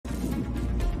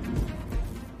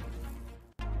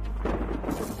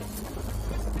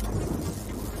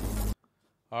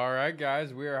All right,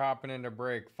 guys, we are hopping into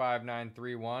break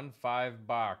 5931, 5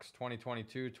 box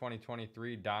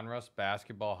 2022-2023 Donruss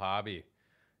basketball hobby.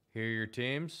 Here are your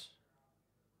teams.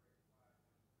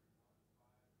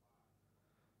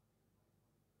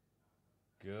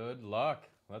 Good luck.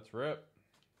 Let's rip.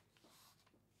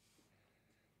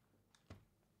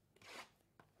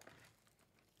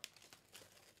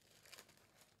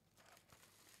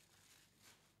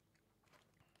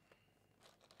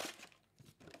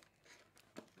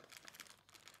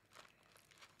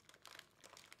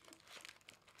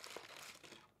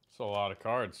 It's a lot of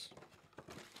cards.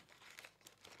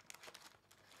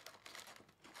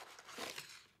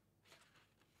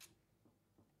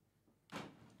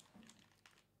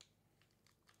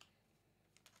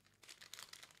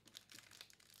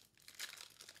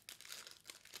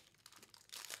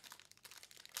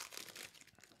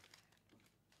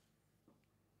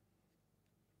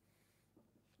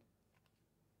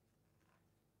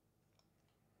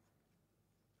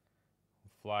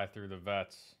 Fly through the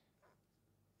vets.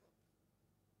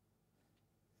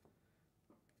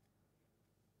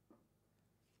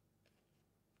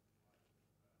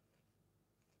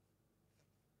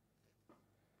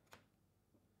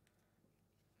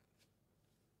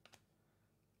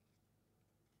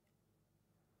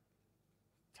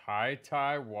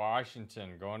 Ty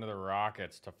Washington going to the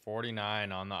Rockets to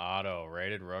 49 on the auto.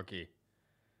 Rated rookie.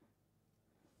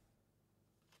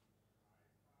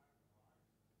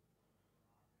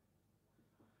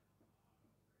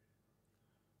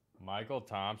 Michael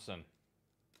Thompson.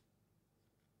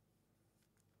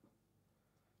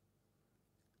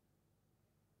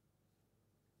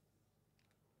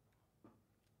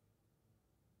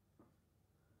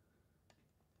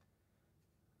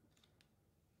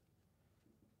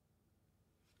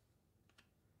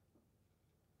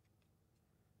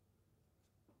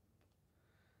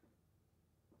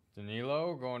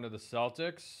 Danilo going to the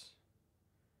Celtics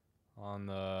on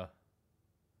the,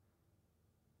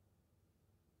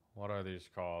 what are these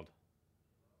called?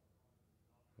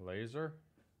 Laser?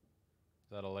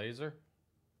 Is that a laser?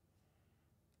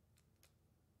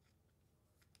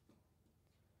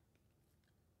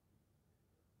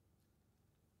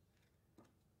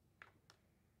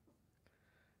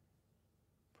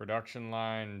 Production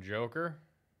line Joker.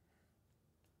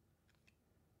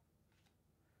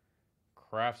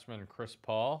 Craftsman Chris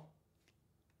Paul.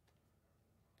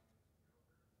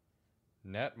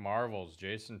 Net Marvels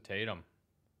Jason Tatum.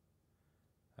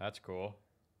 That's cool.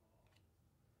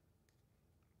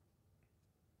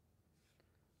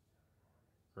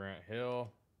 Grant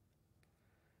Hill.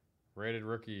 Rated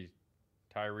rookie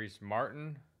Tyrese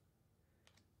Martin.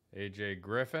 AJ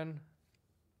Griffin.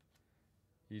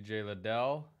 EJ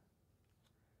Liddell.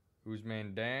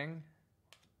 Ousmane Dang.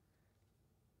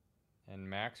 And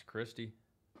Max Christie.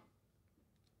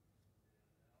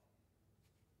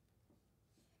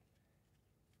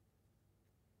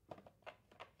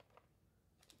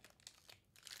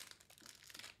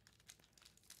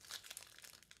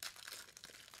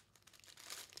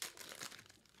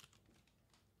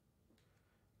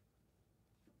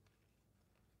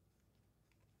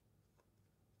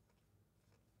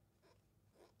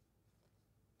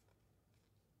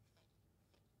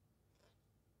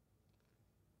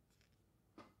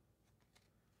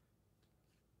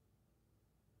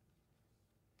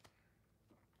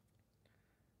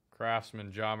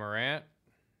 Craftsman Ja Morant.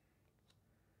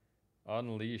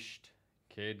 Unleashed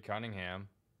Cade Cunningham.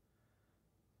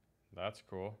 That's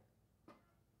cool.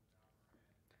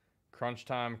 Crunch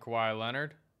Time Kawhi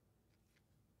Leonard.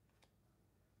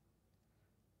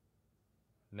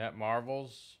 Net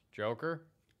Marvels Joker.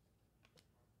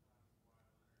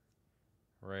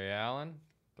 Ray Allen.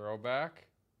 Throwback.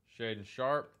 Shaden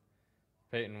Sharp.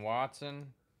 Peyton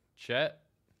Watson. Chet.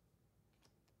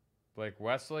 Blake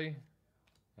Wesley.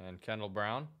 And Kendall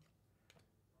Brown.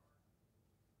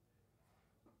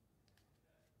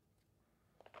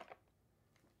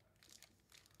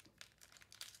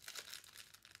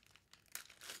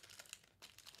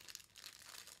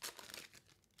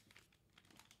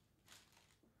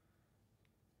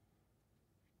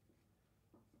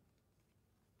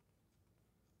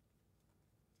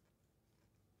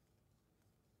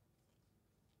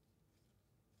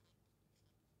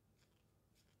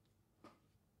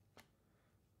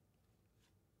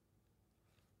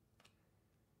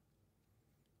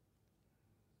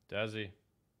 Desi.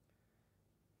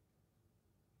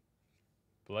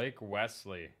 Blake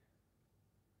Wesley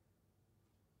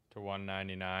to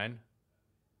 199.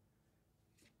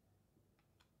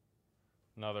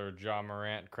 Another Ja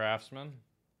Morant Craftsman.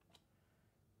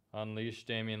 Unleashed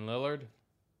Damian Lillard.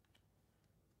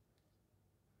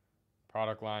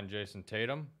 Product line Jason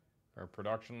Tatum, or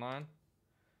production line.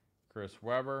 Chris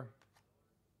Webber.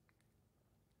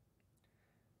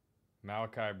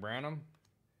 Malachi Branham.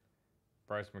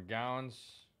 Bryce McGowens.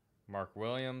 Mark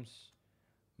Williams.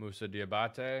 Musa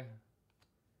Diabate.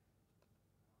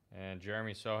 And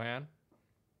Jeremy Sohan.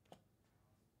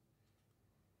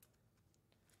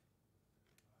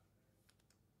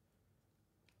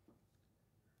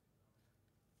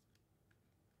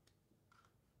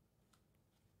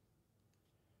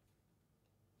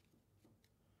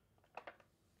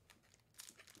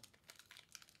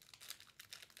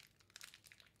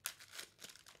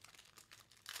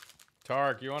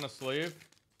 Tarek, you want a sleeve?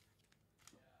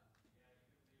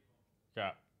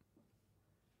 Yeah.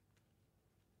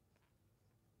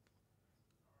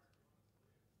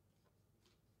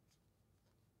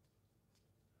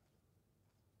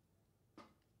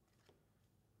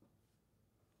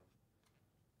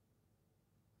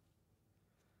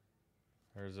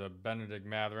 There's a Benedict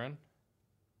Mathurin.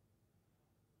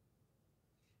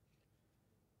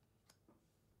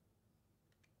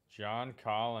 John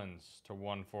Collins to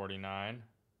 149.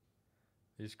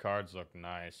 These cards look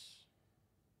nice.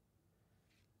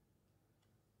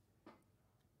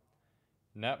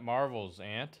 Net Marvels,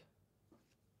 Ant.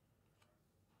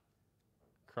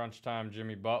 Crunch Time,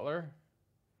 Jimmy Butler.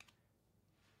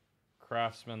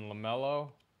 Craftsman, LaMelo.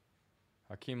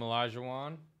 Hakeem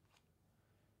Olajuwon.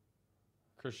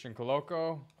 Christian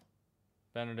Coloco.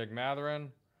 Benedict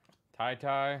Mathurin. Ty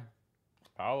Ty.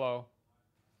 Paolo.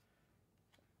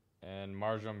 And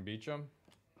Marjam Beecham.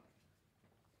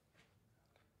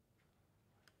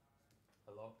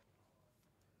 Hello?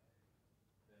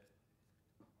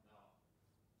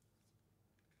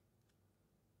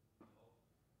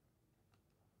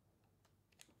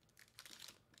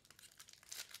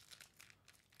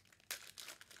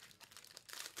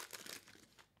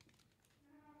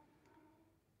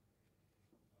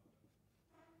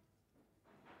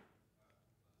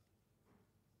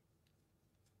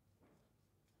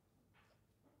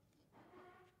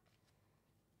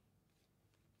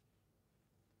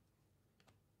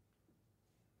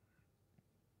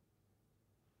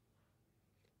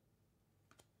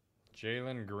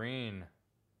 Jalen Green.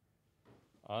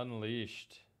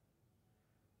 Unleashed.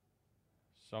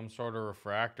 Some sort of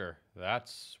refractor.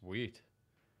 That's sweet.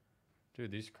 Dude,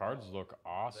 these cards look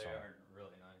awesome. They are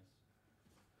really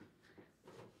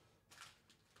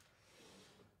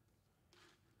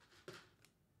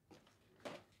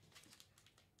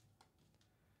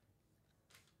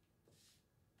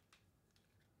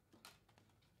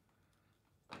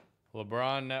nice.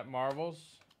 LeBron Net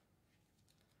Marvels.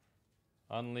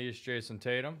 Unleashed Jason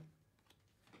Tatum.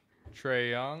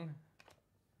 Trae Young.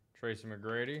 Tracy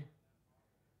McGrady.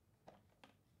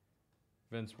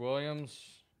 Vince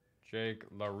Williams. Jake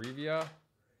LaRivia.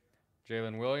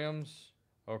 Jalen Williams.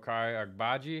 Okai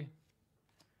Agbaji.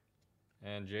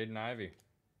 And Jaden Ivey.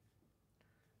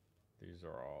 These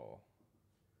are all...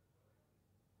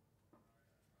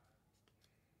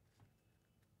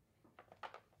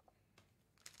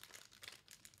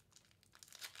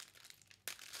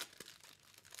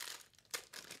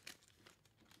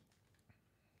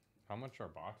 How much are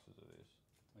boxes of these?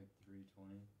 Like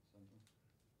 320 something.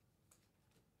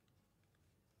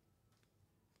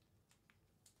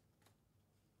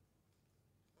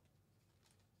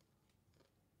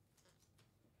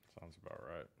 Sounds about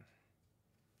right.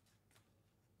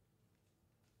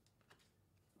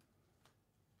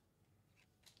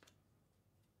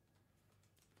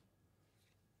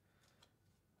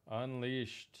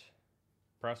 Unleashed.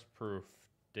 Press proof.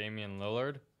 Damian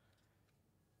Lillard.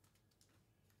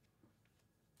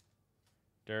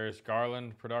 Darius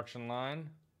Garland production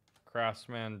line.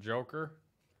 Craftsman Joker.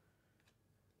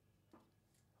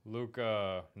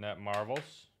 Luka Net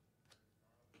Marvels.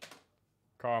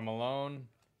 Karl Malone.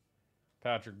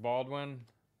 Patrick Baldwin.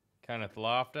 Kenneth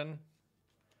Lofton.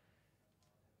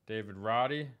 David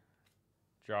Roddy.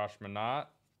 Josh Minott.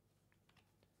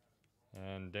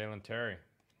 And Dalen Terry.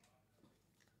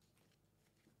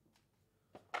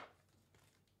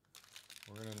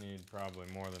 We're going to need probably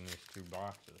more than these 2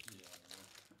 boxes. Yeah.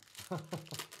 It's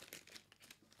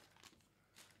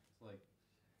like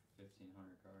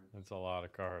 1,500 cards. That's a lot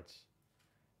of cards.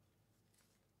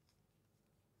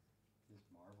 These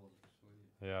marbles are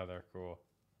sweet. Yeah, they're cool.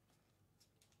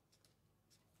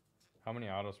 How many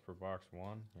autos per box? 1?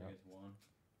 I Yep. think it's 1.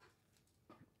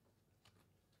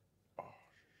 Oh,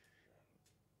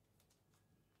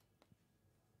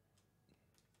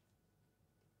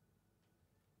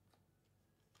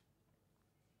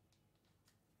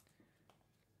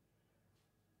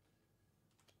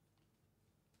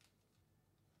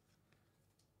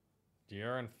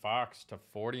 De'Aaron Fox to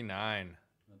 49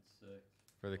 That's sick.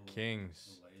 for the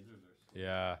Kings. The lasers are sweet.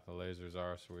 Yeah, the lasers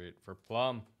are sweet. For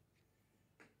Plum,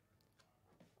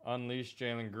 Unleashed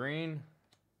Jalen Green,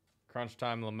 Crunch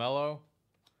Time LaMelo,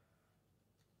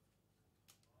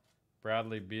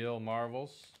 Bradley Beal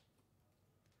Marvels,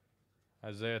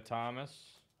 Isaiah Thomas,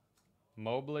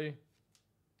 Mobley,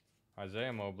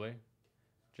 Isaiah Mobley,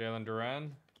 Jalen Duren,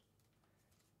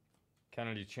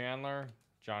 Kennedy Chandler,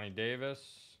 Johnny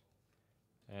Davis,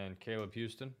 and Caleb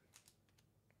Houston.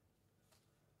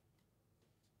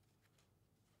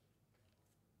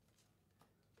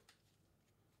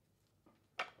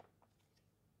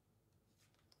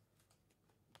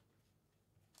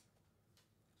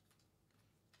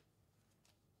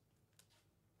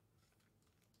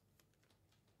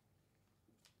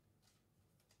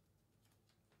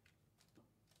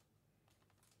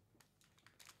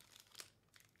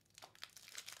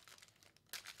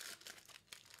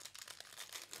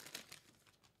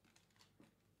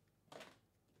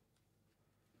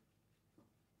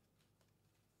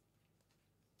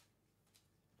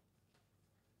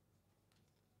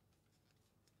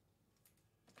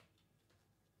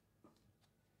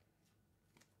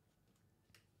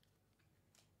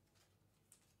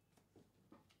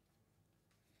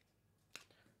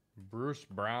 Bruce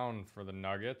Brown for the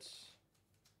Nuggets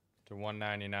to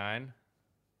 199.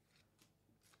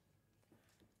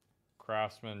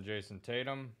 Craftsman Jason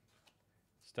Tatum,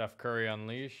 Steph Curry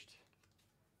Unleashed,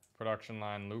 Production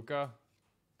Line Luka,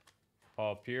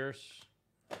 Paul Pierce,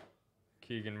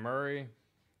 Keegan Murray,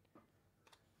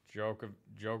 Jovic,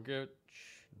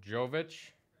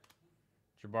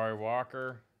 Jabari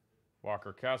Walker,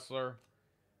 Walker Kessler,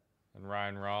 and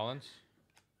Ryan Rollins.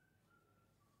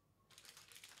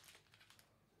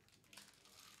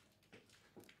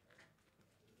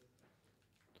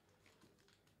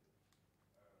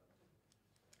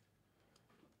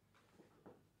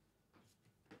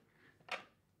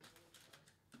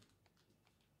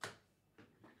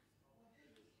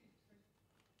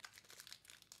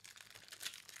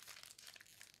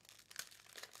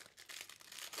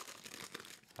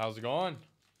 How's it going?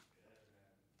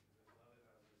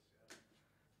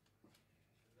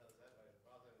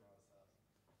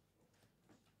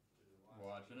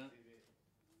 Watching it?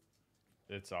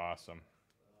 It's awesome.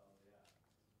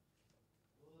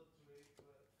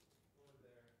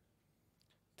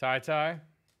 Ty,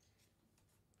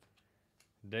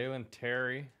 Dalen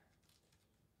Terry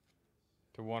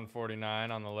to 149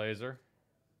 on the laser.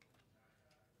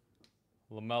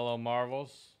 LaMelo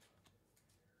Marvels,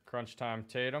 Crunch Time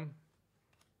Tatum,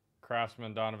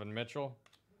 Craftsman Donovan Mitchell,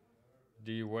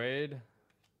 D Wade,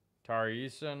 Tari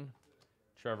Eason,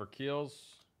 Trevor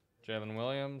Keels, Jalen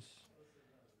Williams,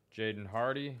 Jaden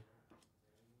Hardy,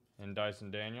 and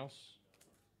Dyson Daniels.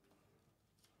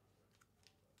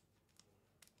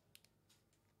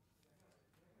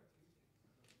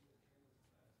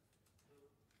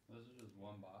 This is just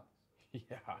one box?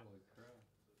 Yeah. Holy crap.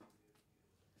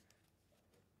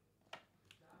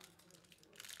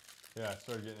 Yeah, I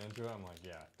started getting into it. I'm like,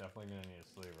 yeah, definitely going to need a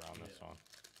sleeve around this Yeah. one.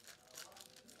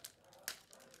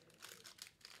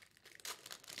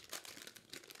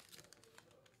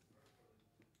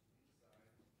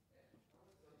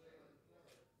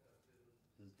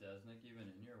 Is Desnick even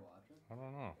in here watching? I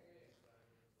don't know.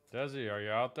 Desi, are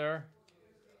you out there?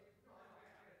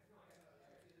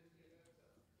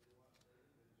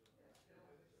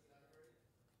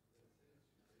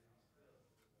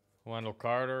 Wendell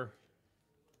Carter,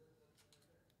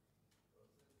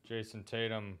 Jason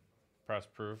Tatum, press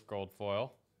proof, gold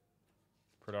foil,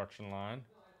 production line.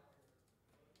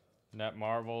 Net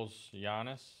Marvels,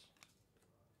 Giannis,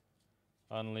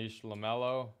 Unleashed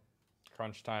LaMelo,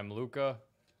 Crunch Time Luka,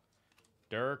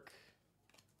 Dirk,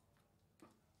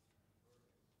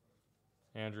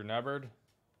 Andrew Nebbard,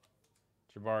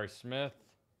 Jabari Smith,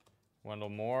 Wendell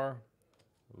Moore,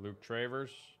 Luke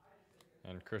Travers,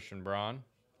 and Christian Braun.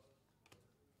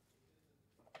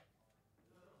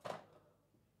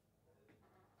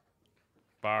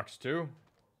 Box 2.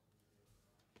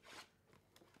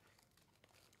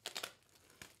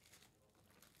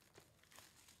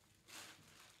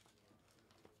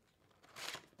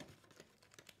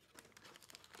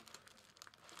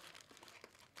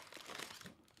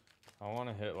 I want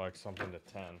to hit like something to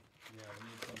 10. Yeah, we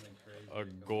need something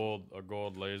crazy. A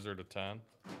gold laser to 10.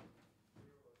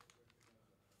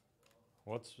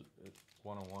 What's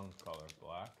 101 color?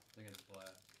 Black? I think it's black.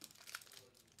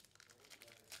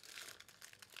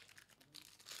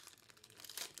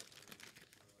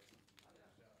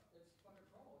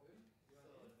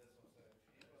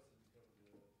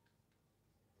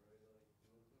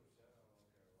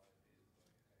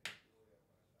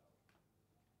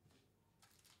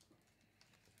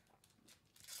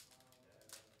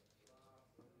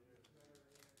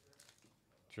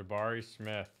 Jabari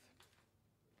Smith.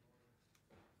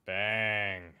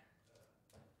 Bang.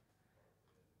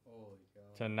 Holy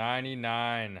cow. To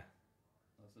 99.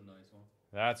 That's a nice one.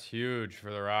 That's huge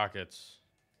for the Rockets.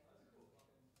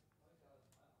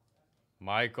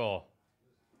 Michael.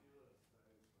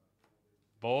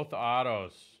 Both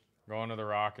autos going to the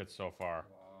Rockets so far.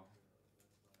 Wow.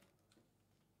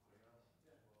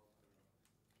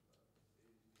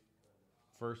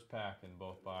 First pack in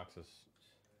both boxes.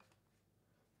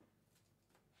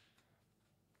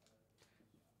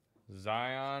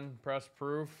 Zion press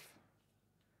proof.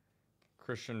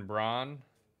 Christian Braun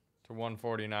to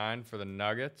 149 for the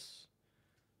Nuggets.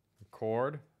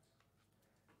 Cord.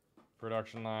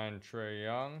 Production line Trae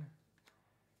Young.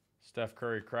 Steph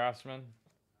Curry Craftsman.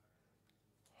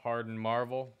 Harden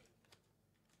Marvel.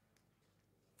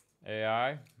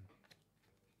 AI.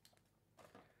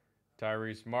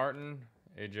 Tyrese Martin.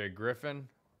 AJ Griffin.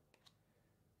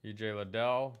 EJ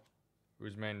Liddell.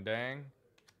 Ousmane Dang.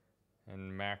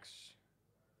 And Max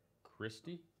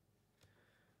Christie.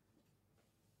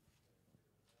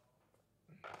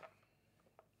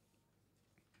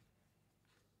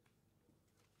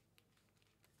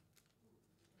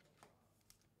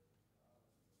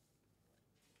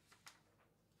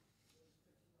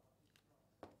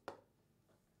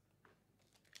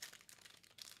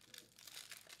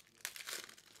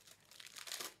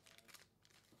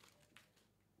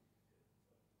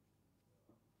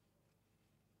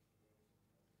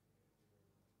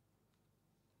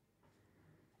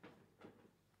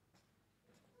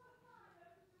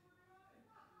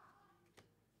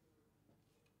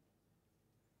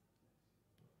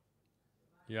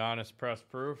 Giannis press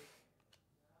proof.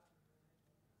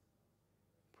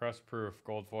 Press proof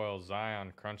gold foil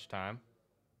Zion crunch time.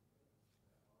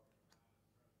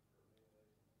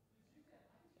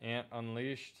 Ant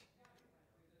Unleashed.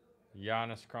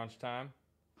 Giannis crunch time.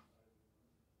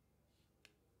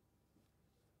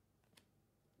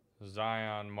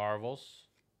 Zion Marvels.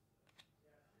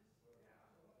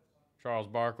 Charles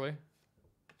Barkley.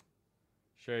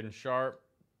 Shaden Sharp.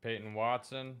 Peyton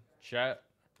Watson. Chet.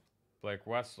 Blake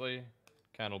Wesley.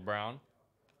 Kendall Brown.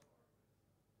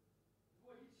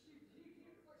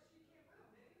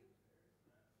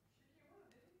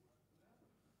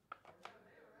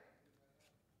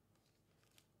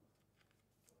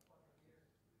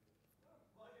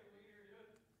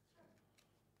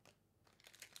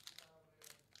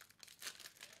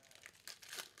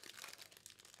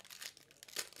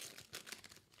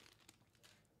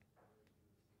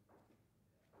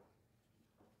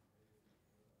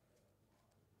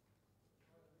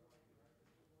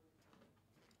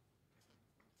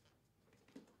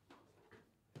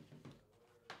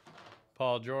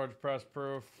 Paul George press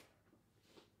proof.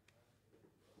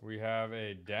 We have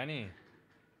a Denny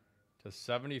to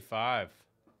 75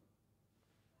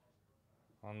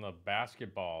 on the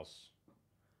basketballs.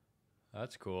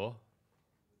 That's cool.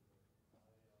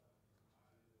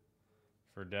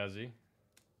 For Desi.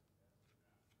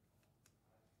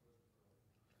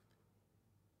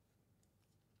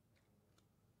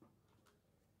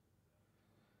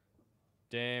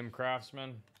 Dame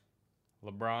Craftsman.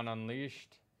 LeBron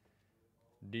Unleashed.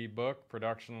 D-Book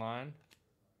production line.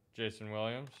 Jason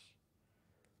Williams.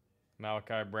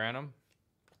 Malachi Branham.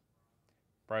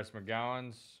 Bryce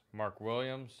McGowens. Mark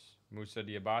Williams. Musa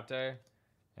Diabate.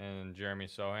 And Jeremy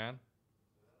Sohan.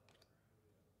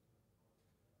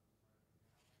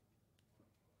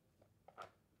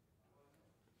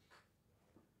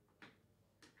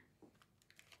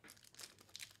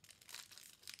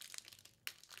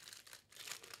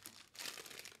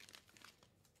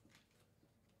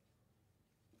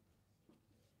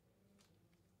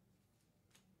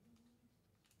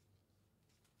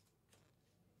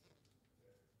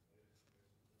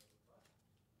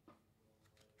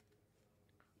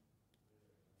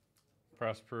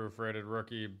 Press proof rated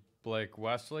rookie Blake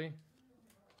Wesley.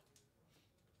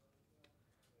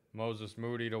 Moses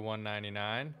Moody to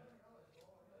 199.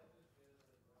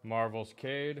 Marvel's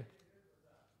Cade.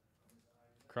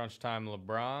 Crunch Time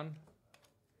LeBron.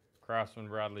 Craftsman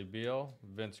Bradley Beal.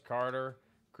 Vince Carter.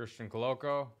 Christian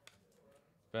Coloco.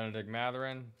 Benedict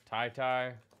Matherin. Ty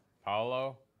Ty.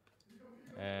 Paolo.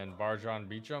 And Barjon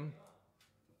Beacham.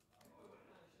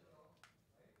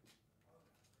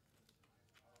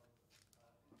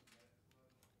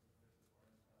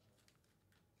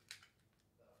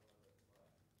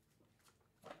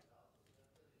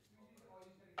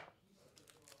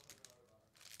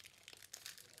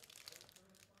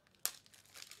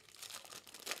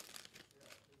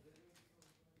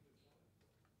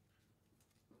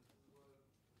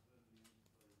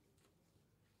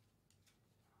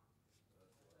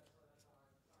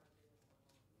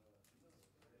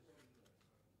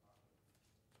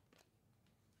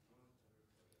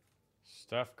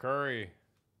 Steph Curry,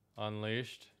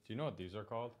 Unleashed. Do you know what these are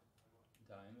called?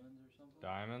 Diamonds or something?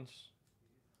 Diamonds.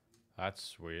 That's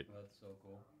sweet. That's so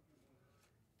cool.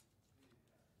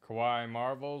 Kawhi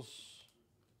Marvels.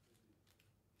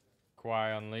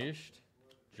 Kawhi Unleashed.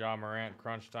 Ja Morant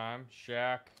Crunch Time.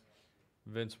 Shaq.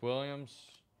 Vince Williams.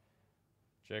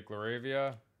 Jake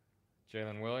LaRavia.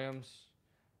 Jalen Williams.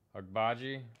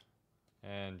 Agbaji.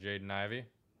 And Jaden Ivey.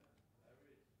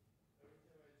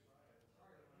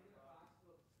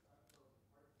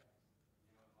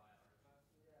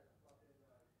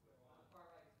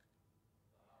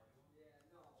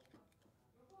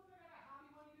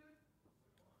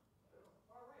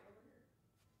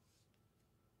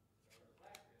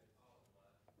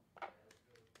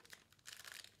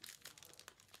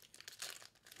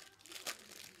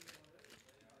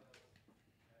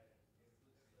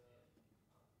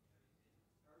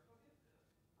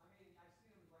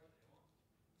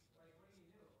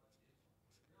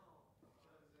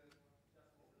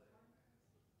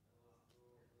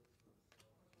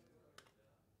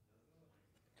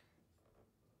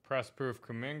 Press Proof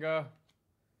Kuminga.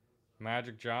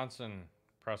 Magic Johnson.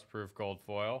 Press Proof Gold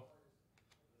Foil.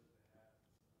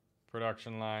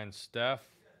 Production line Steph.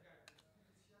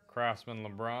 Craftsman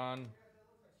LeBron.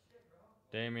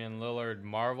 Damian Lillard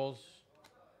Marvels.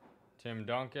 Tim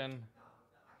Duncan.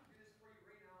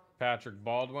 Patrick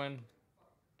Baldwin.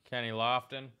 Kenny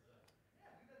Lofton.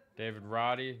 David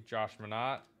Roddy. Josh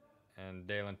Minott. And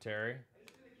Dalen Terry.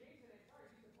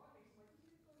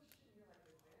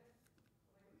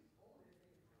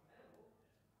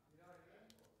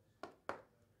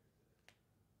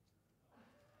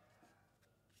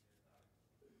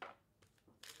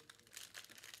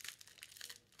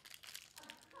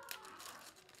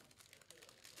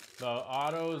 The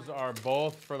autos are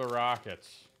both for the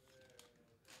Rockets.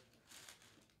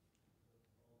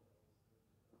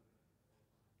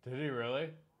 Did he really?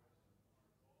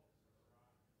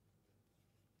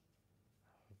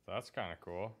 That's kind of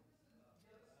cool.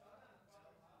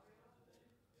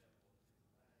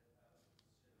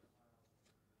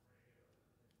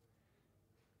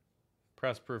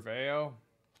 Press Proof AO.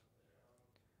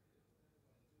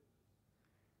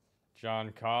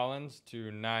 John Collins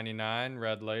 /99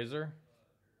 Red Laser.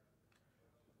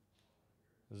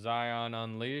 Zion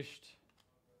Unleashed.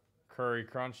 Curry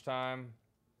Crunch Time.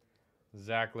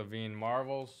 Zach LaVine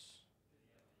Marvels.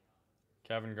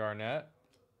 Kevin Garnett.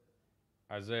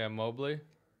 Isaiah Mobley.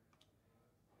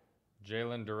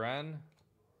 Jalen Duren.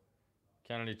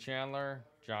 Kennedy Chandler.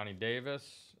 Johnny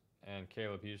Davis. And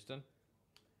Caleb Houston.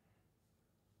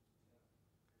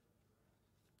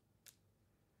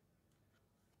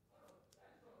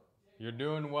 You're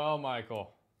doing well, Michael.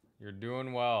 You're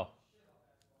doing well.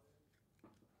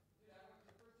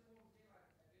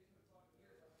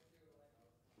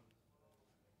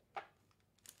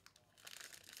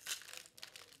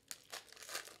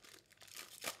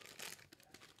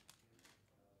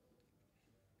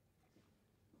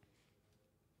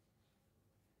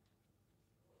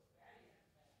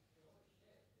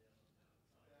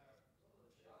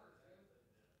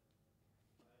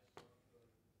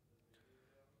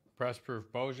 Press Proof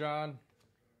Bojan.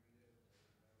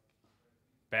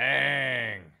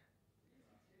 Bang.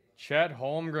 Chet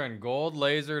Holmgren, gold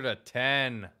laser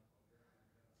 /10.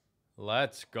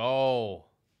 Let's go.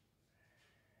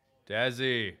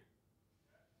 Desi.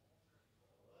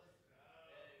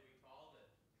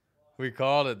 We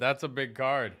called it. That's a big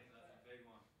card. That's a big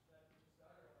one.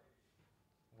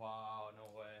 Wow, no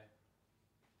way.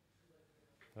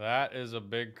 That is a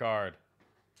big card.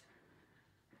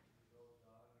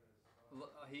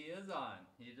 He is on.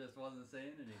 He just wasn't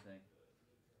saying anything.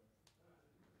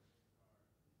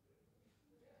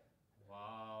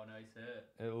 Wow, nice hit.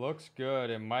 It looks good.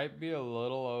 It might be a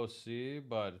little OC,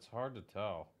 but it's hard to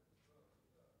tell.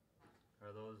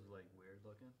 Are those like weird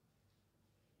looking?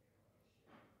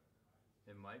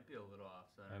 It might be a little off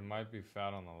center. It might be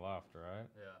fat on the left, right?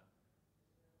 Yeah.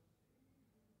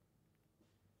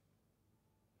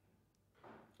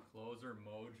 Closer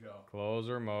Mojo.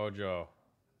 Closer Mojo.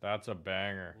 That's a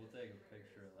banger. We'll take a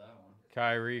picture of that one.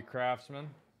 Kyrie Craftsman.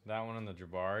 That one in the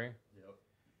Jabari. Yep.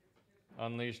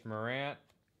 Unleashed Morant.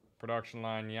 Production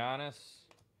line Giannis.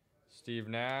 Steve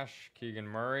Nash. Keegan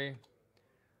Murray.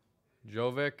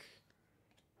 Jovic.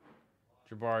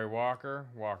 Jabari Walker.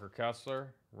 Walker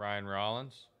Kessler. Ryan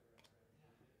Rollins.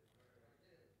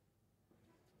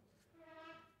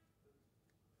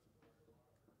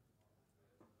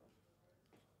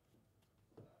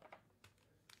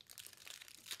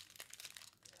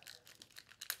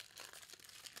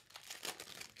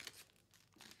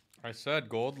 I said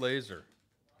gold laser.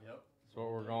 Yep. That's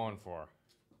what we're going for.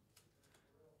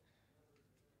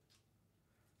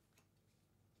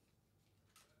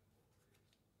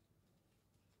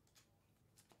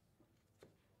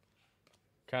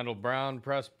 Kendall Brown,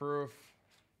 press proof.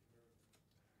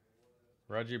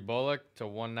 Reggie Bullock to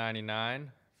 199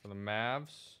 for the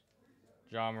Mavs.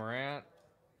 John Morant.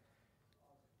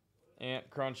 Ant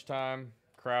Crunch Time,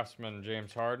 Craftsman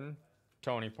James Harden.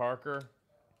 Tony Parker.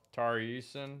 Tari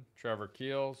Eason, Trevor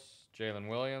Keels, Jalen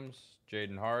Williams,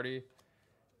 Jaden Hardy,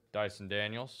 Dyson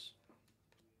Daniels.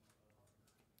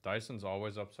 Dyson's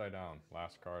always upside down.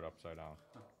 Last card upside down.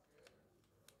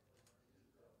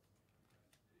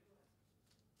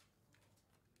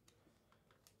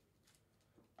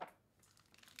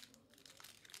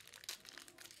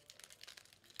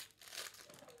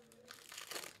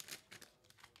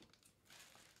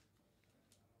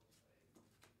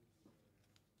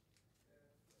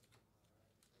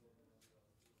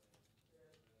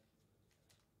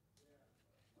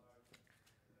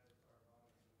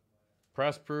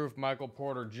 Press proof Michael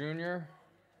Porter Jr.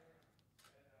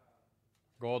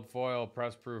 Gold foil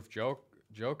press proof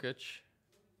Jokic.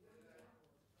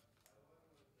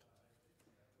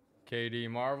 KD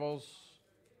Marvels.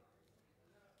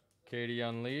 KD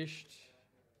Unleashed.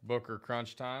 Booker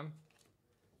Crunch Time.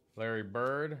 Larry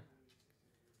Bird.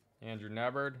 Andrew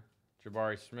Nebbard.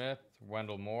 Jabari Smith.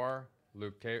 Wendell Moore.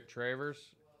 Luke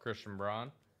Travers. Christian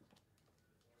Braun.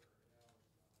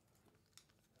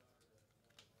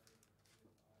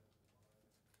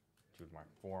 Dude, my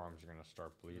forearms are going to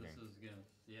start bleeding. This is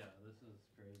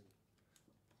crazy.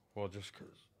 Well, just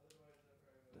because.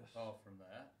 Oh, from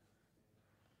that?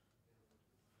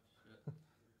 Shit.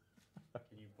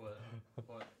 Can you put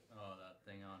that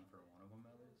thing on for one of them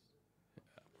at least?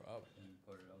 Yeah, probably. And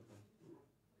put it up there.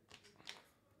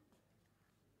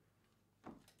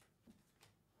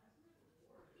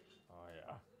 Oh,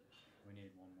 yeah. We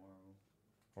need one more.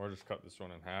 Or just cut this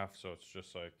one in half so it's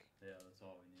just like. Yeah, that's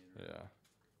all we need. Right? Yeah.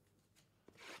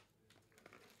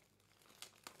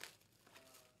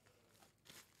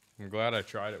 I'm glad I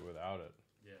tried it without it.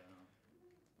 Yeah.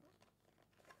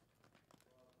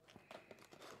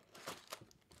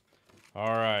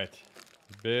 All right.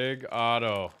 Big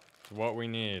auto. It's what we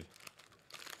need.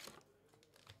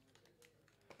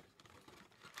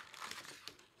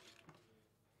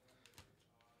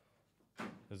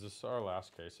 Is this our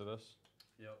last case of this?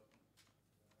 Yep.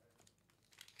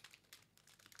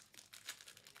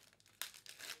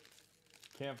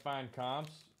 Can't find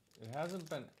comps. It hasn't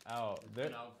been out. It's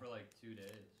been out for like 2 days.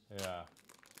 Yeah.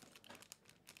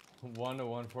 1 to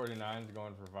 149 is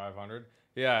going for 500.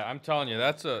 Yeah, I'm telling you,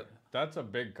 that's a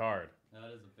big card. That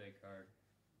is a big card.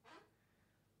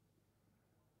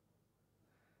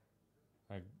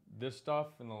 Like this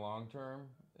stuff in the long term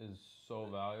is so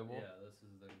valuable. Yeah,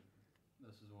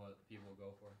 this is what people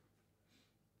go for.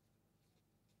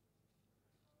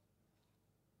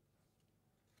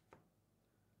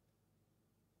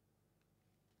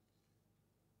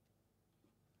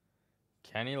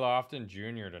 Kenny Lofton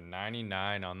Jr. to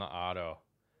 99 on the auto.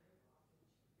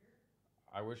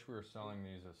 I wish we were selling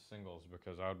these as singles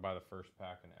because I would buy the first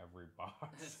pack in every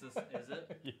box. Is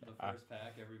it? Yeah. The first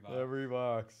pack, every box? Every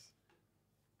box.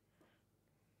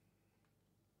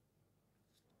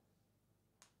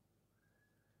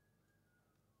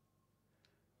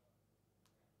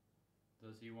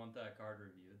 Does he want that card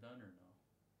reviewed then or no?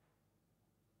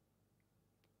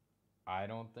 I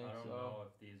don't think so. I don't know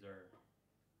if these are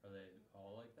they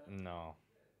all like that? No.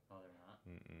 Oh, they're not?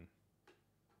 Mm-mm.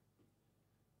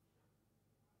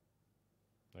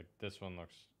 Like this one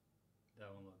looks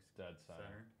That one looks dead center.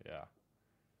 center. Yeah.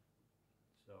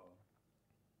 So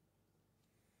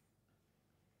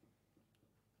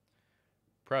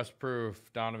Press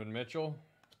proof Donovan Mitchell.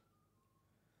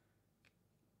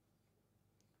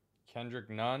 Kendrick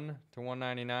Nunn to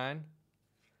 199.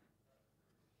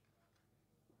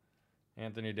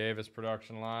 Anthony Davis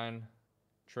production line.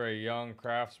 Trey Young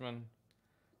Craftsman.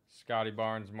 Scotty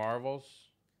Barnes Marvels.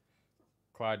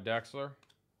 Clyde Drexler.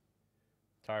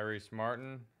 Tyrese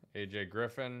Martin. AJ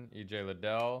Griffin. EJ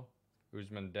Liddell.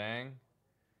 Usman Dang.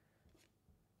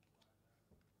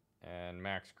 And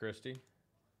Max Christie.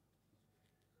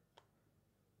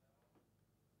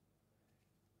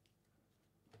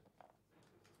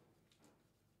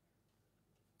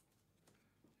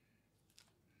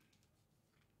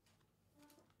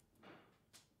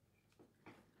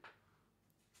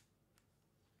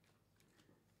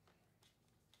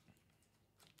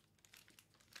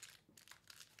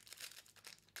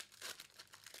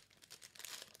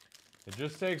 It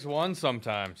just takes one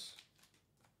sometimes.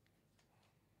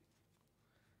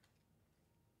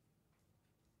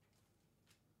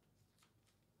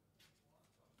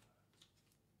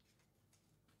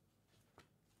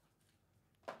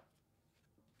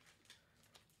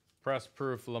 Press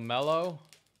proof LaMelo.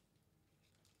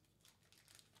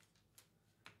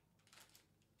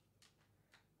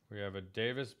 We have a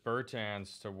Davis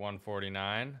Bertans to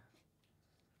 149.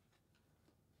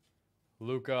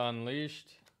 Luca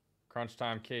Unleashed. Crunch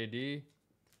Time KD.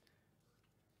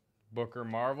 Booker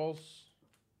Marvels.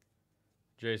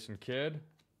 Jason Kidd.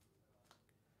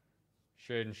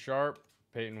 Shaden Sharp.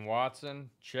 Peyton Watson.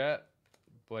 Chet.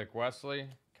 Blake Wesley.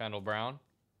 Kendall Brown.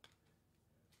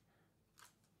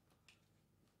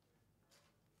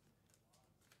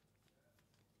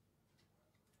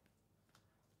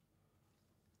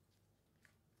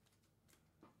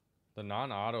 The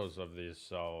non-autos of these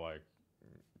sell like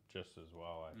just as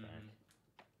well, I think.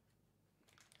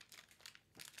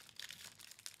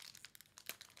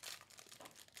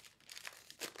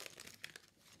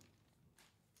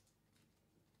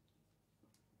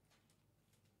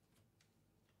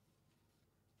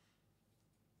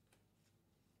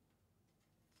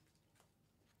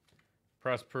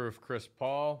 Press proof Chris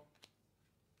Paul.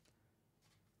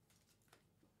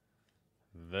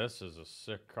 This is a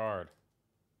sick card.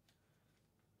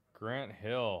 Grant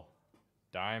Hill,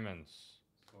 Diamonds.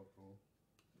 So cool.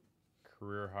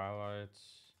 Career highlights.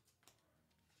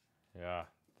 Yeah,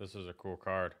 this is a cool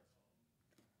card.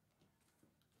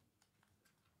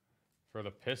 For the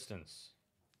Pistons.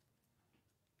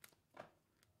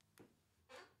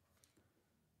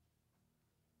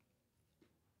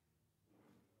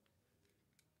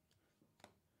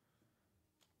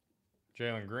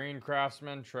 Jalen Green,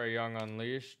 Craftsman. Trae Young,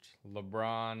 Unleashed.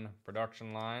 LeBron,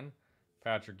 Production Line.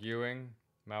 Patrick Ewing.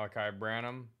 Malachi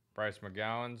Branham. Bryce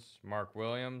McGowens. Mark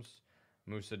Williams.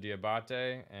 Musa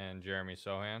Diabate. And Jeremy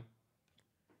Sohan.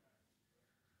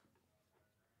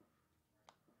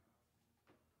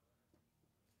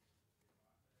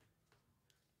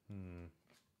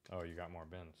 Oh, you got more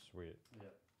bins. Sweet. Yeah.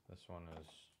 This one is...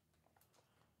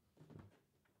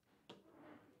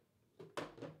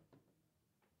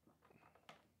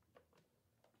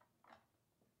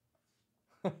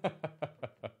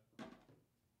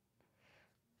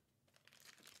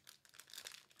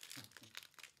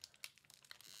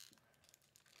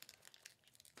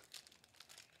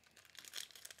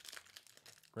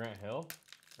 Grant Hill?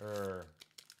 Or...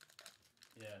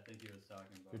 Yeah, I think he was talking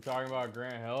about... You're talking about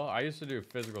Grant Hill? I used to do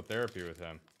physical therapy with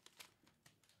him.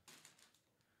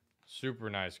 Super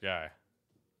nice guy.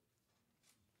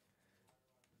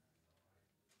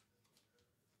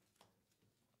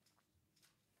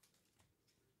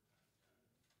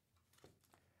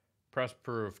 Press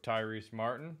proof Tyrese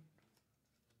Martin.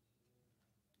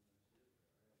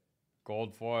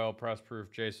 Gold foil press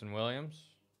proof Jason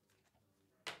Williams.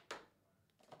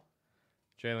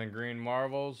 Jalen Green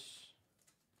Marvels.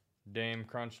 Dame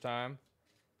Crunch Time.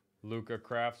 Luca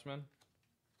Craftsman.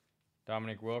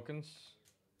 Dominique Wilkins.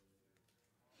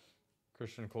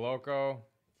 Christian Coloco.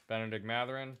 Benedict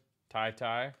Mathurin. Ty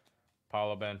Ty.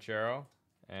 Paolo Banchero.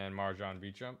 And Marjon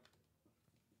Beauchamp.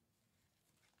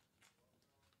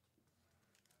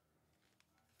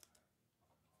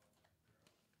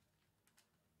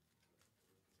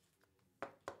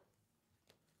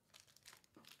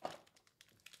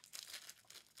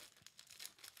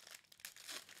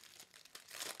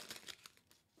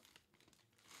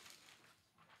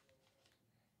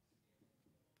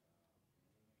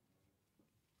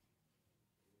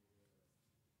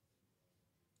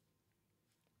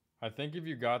 I think if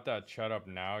you got that shut up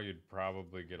now, you'd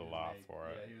probably get a lot for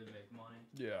it. Yeah, he would make money.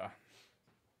 Yeah.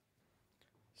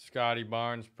 Scotty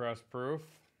Barnes press proof.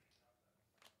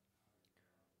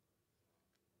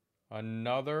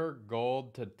 Another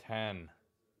gold to 10.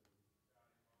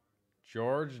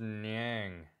 George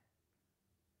Niang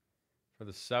for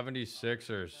the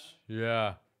 76ers.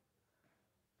 Yeah.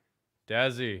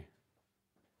 Desi.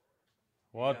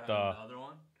 What the? Another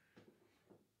one?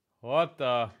 What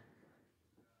the?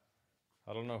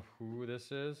 I don't know who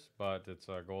this is, but it's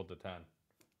a gold to 10.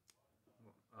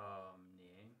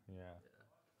 Niang? Yeah.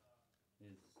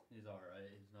 He's alright.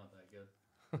 He's not that good.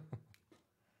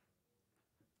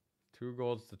 2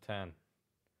 golds to 10.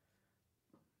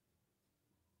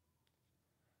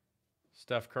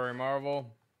 Steph Curry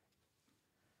Marvel.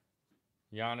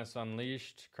 Giannis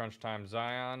Unleashed. Crunch Time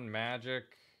Zion.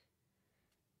 Magic.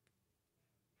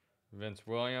 Vince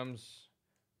Williams.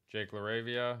 Jake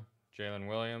LaRavia. Jalen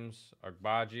Williams.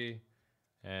 Agbaji.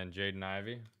 And Jaden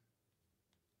Ivey.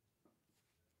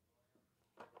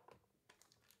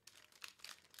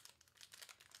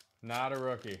 Not a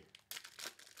rookie.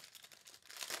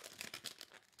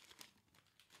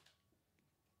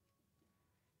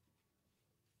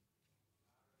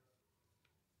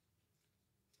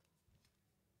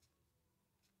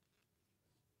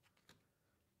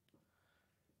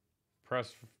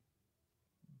 Press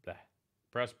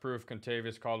proof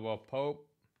Contavious Caldwell Pope.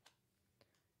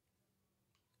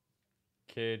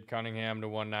 Cade Cunningham to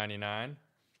 199.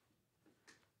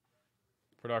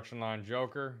 Production line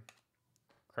Joker.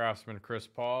 Craftsman Chris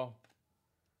Paul.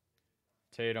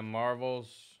 Tatum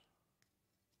Marvels.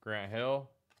 Grant Hill.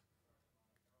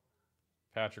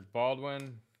 Patrick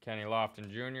Baldwin. Kenny Lofton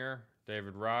Jr.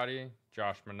 David Roddy.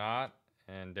 Josh Minott.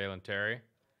 And Dalen Terry.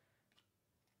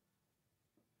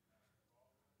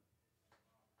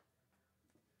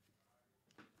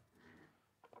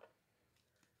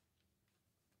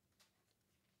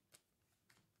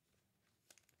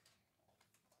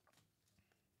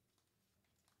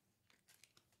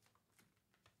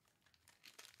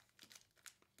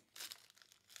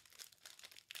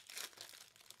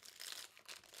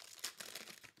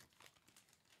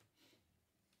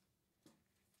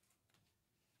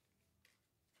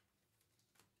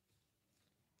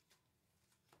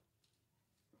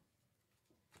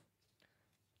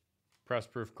 Press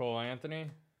proof Cole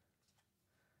Anthony.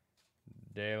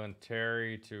 Dalen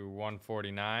Terry to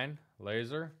 149.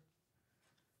 Laser.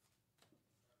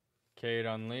 Cade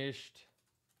Unleashed.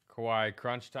 Kawhi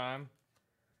Crunch Time.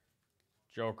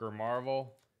 Joker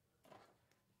Marvel.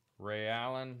 Ray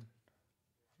Allen.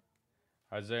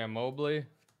 Isaiah Mobley.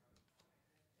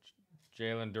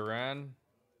 Jalen Duren.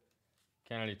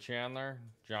 Kennedy Chandler.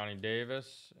 Johnny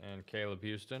Davis. And Caleb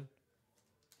Houston.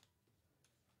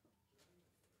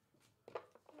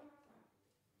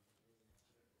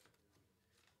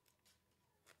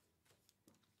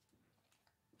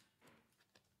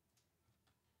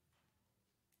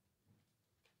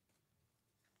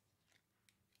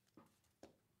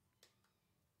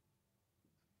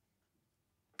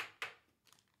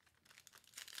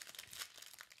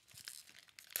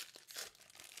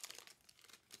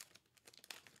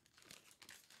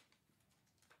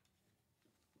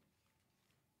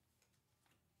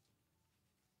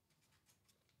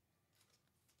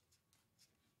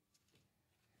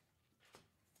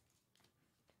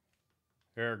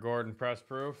 Eric Gordon press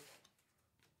proof.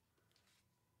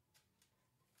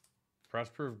 Press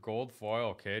proof gold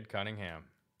foil Cade Cunningham.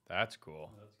 That's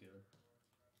cool. That's good.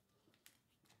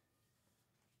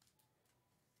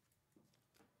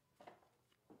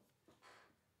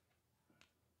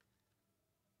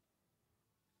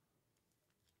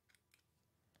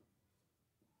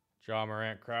 Ja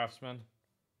Morant Craftsman.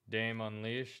 Dame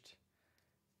Unleashed.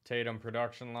 Tatum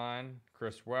Production Line.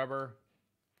 Chris Webber.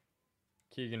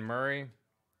 Keegan Murray.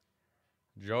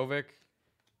 Jovic.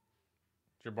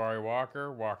 Jabari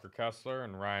Walker. Walker Kessler.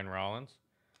 And Ryan Rollins.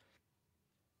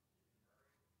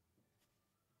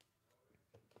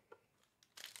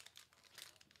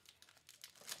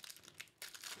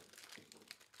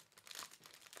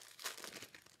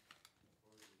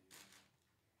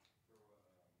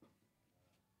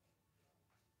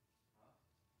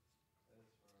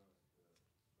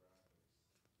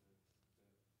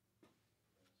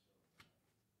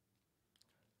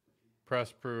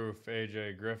 Press proof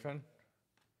AJ Griffin.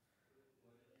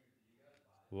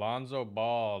 Lonzo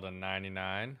Ball to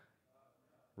 99.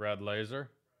 Red Laser.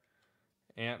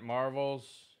 Ant Marvels.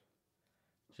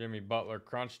 Jimmy Butler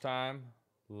Crunch Time.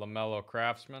 LaMelo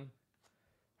Craftsman.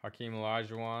 Hakeem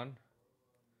Olajuwon.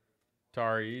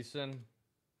 Tari Eason.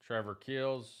 Trevor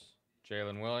Keels.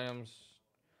 Jalen Williams.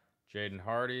 Jaden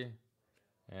Hardy.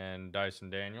 And Dyson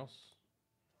Daniels.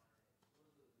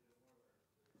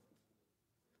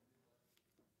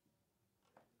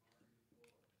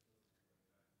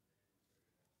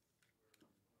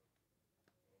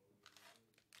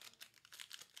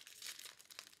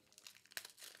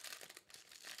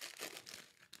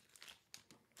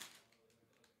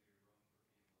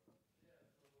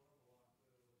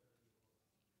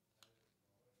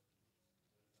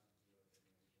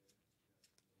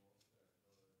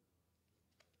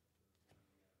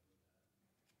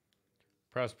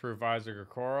 Press proof Isaac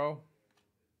Okoro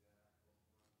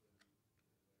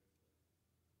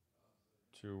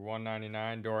to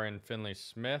 199. Dorian Finley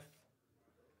Smith.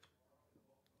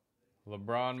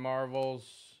 LeBron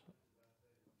Marvels.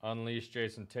 Unleashed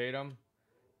Jason Tatum.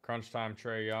 Crunch Time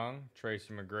Trae Young.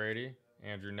 Tracy McGrady.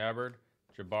 Andrew Nebbard.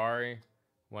 Jabari.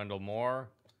 Wendell Moore.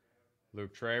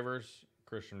 Luke Travers.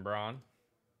 Christian Braun.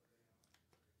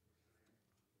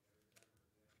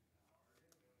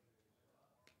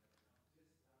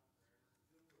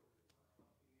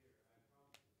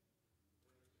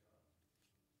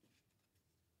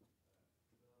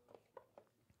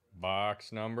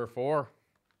 Box number 4.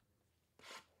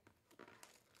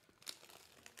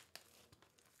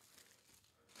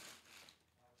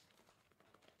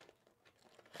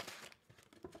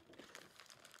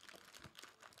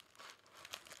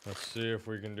 Let's see if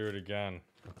we can do it again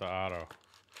with the auto.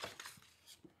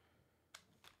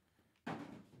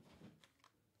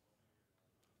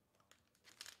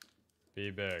 Be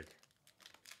big.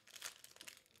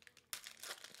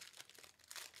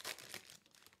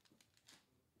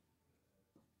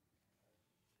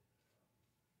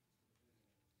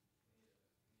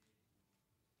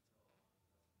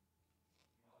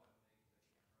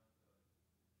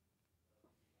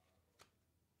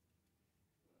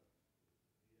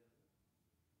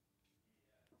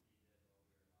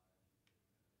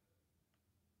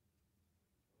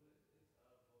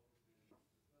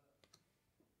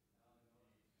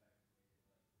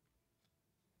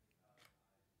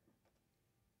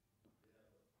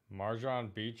 Marjon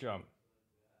Beecham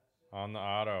on the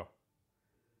auto.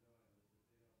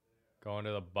 Going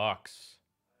to the Bucks.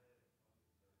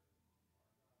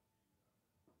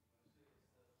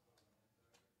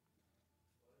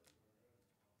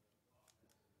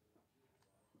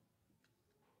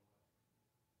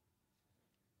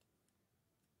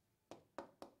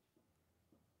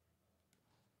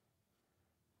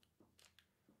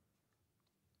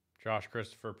 Josh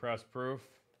Christopher Press Proof.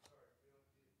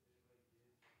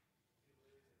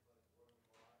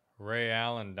 Ray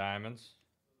Allen Diamonds.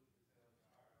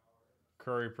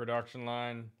 Curry Production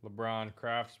Line. LeBron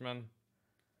Craftsman.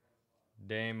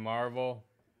 Dame Marvel.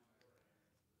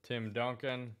 Tim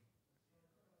Duncan.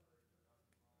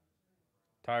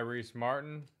 Tyrese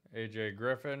Martin. AJ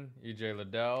Griffin. EJ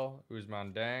Liddell.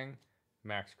 Usman Dang.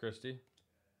 Max Christie.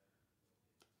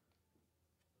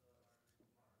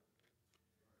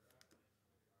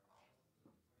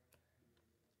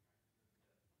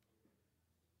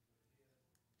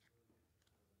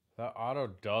 That auto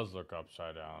does look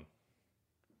upside down.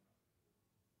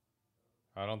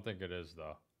 I don't think it is,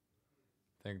 though.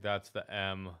 I think that's the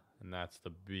M and that's the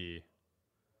B.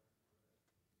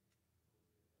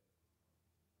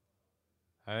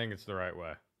 I think it's the right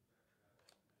way.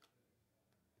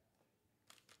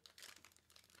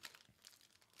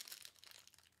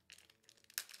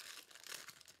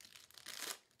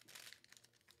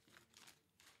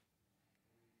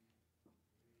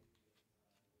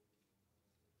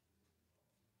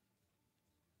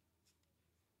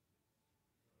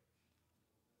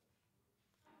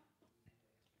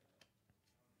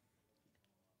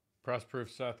 Press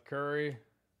Proof Seth Curry.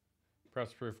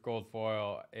 Press Proof Gold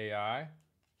Foil AI.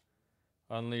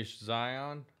 Unleash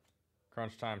Zion.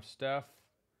 Crunch Time Steph.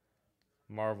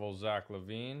 Marvel Zach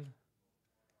LaVine.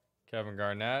 Kevin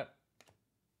Garnett.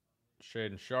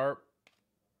 Shaden Sharp.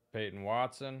 Peyton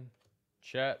Watson.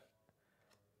 Chet.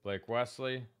 Blake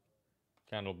Wesley.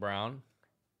 Kendall Brown.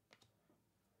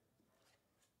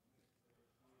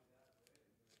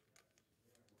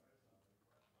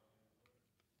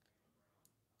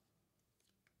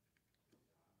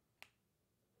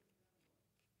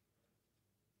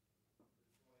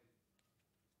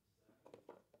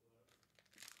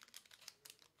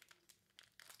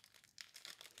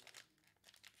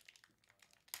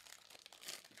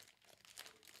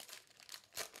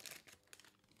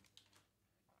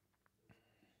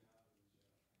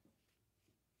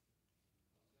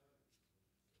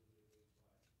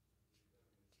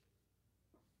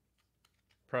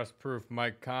 Press Proof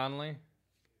Mike Conley.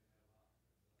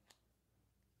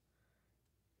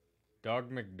 Doug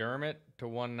McDermott to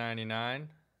 199.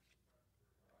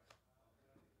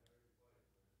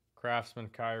 Craftsman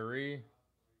Kyrie.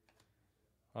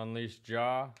 Unleash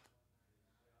Ja.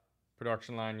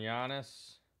 Production Line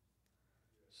Giannis.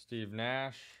 Steve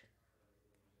Nash.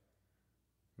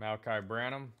 Malachi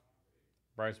Branham.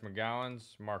 Bryce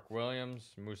McGowens. Mark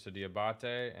Williams. Musa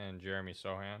Diabate. And Jeremy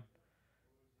Sohan.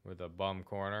 With a bum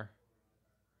corner.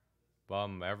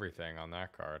 Bum everything on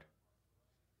that card.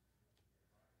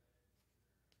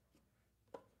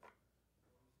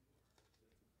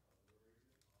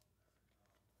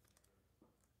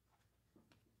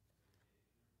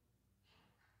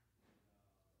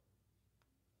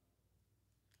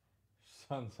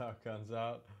 Suns out, guns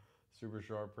out. Super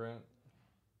short print.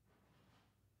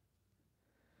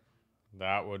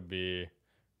 That would be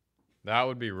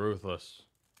ruthless.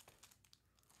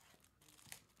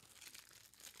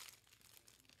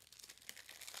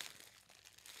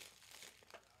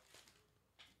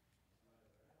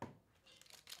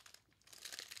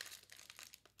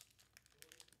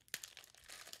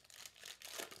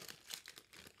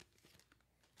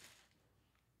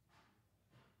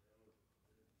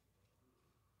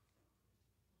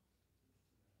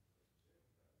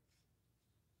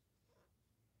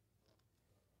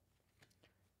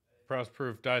 Press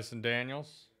Proof Dyson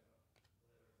Daniels.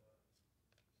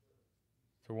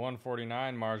 To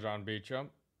 149, Marjon Beecham.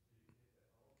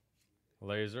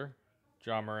 Laser.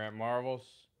 John Morant Marvels.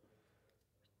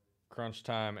 Crunch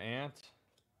Time Ant.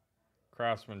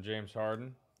 Craftsman James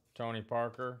Harden. Tony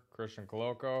Parker. Christian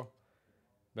Coloco.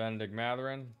 Benedict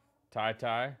Matherin, Ty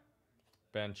Ty,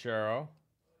 Banchero,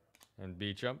 and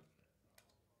Beecham.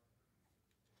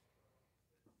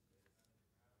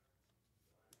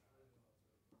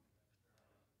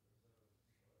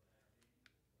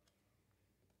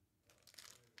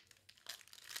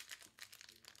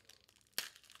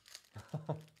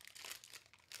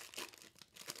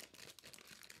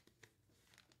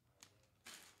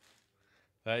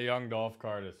 That Young Dolph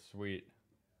card is sweet.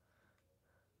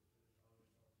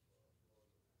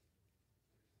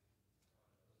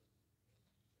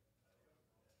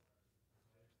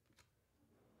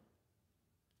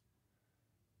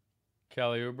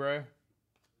 Kelly Oubre.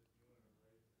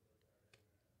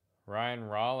 Ryan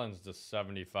Rollins to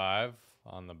 75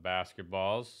 on the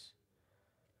basketballs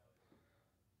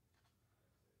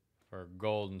for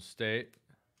Golden State.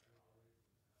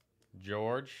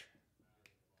 George.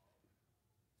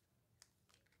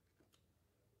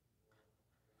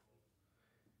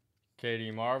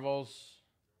 KD Marvels.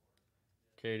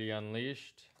 KD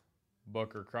Unleashed.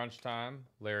 Booker Crunch Time.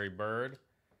 Larry Bird.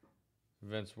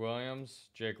 Vince Williams.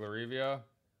 Jake LaRivia.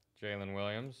 Jalen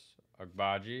Williams.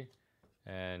 Agbaji.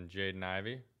 And Jaden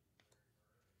Ivey.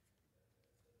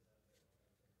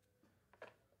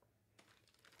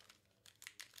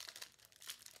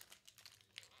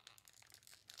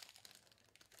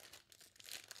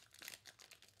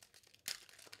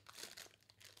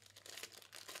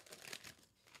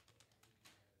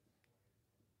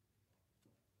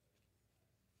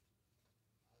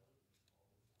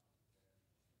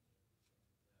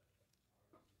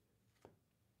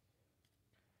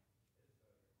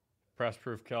 Press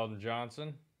Proof Keldon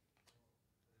Johnson.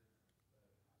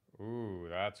 Ooh,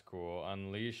 that's cool.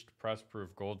 Unleashed Press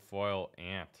Proof Gold Foil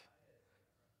Ant.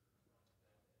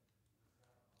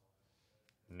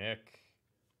 Nick.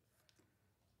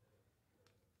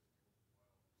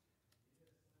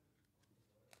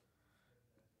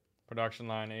 Production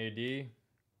Line AD.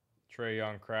 Trae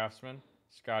Young Craftsman.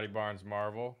 Scotty Barnes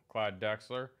Marvel. Clyde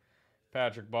Drexler.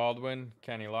 Patrick Baldwin.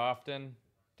 Kenny Lofton.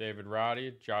 David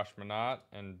Roddy. Josh Minott.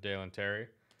 And Dalen Terry.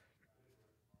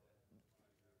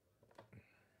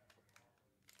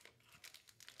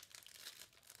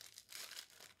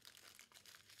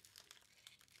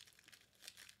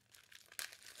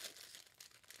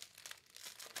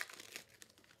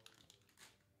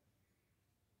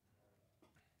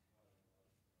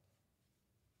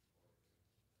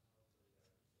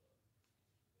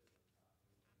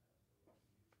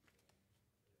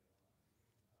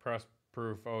 Press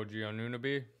Proof OG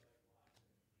Anunoby.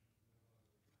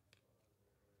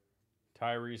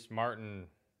 Tyrese Martin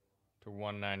to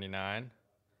 199.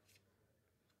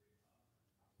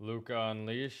 Luka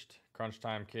Unleashed. Crunch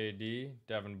Time KD.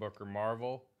 Devin Booker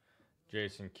Marvel.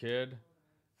 Jason Kidd.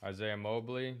 Isaiah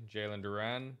Mobley. Jalen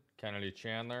Duren. Kennedy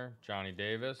Chandler. Johnny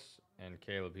Davis. And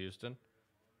Caleb Houston.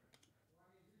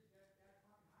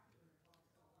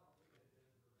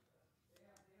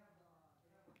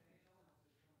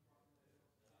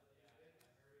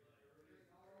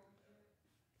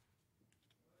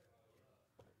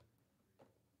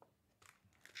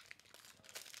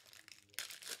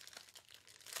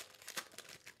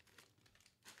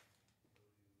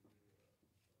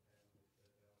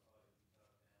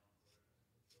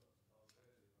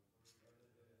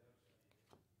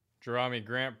 Jerami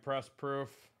Grant Press Proof.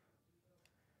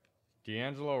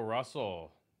 D'Angelo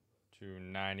Russell to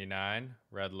 99.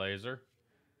 Red Laser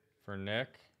for Nick.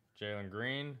 Jalen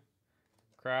Green.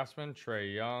 Craftsman.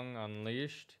 Trae Young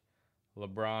Unleashed.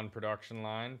 LeBron Production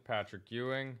Line. Patrick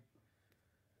Ewing.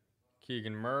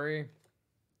 Keegan Murray.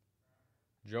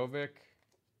 Jovic.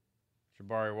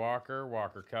 Jabari Walker.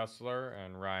 Walker Kessler.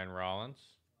 And Ryan Rollins.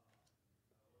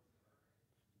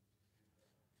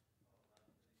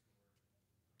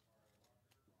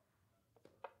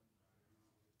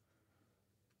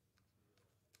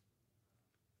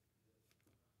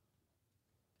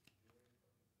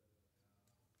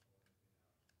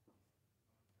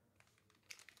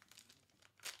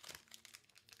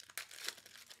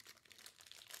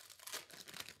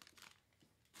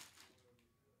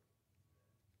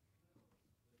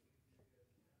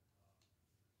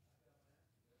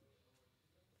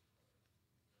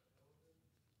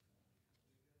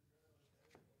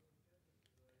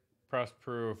 Press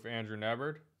Proof Andrew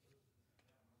Nebbard.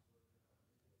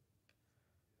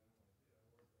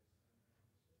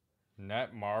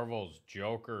 Net Marvels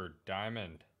Joker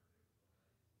Diamond.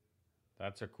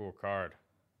 That's a cool card.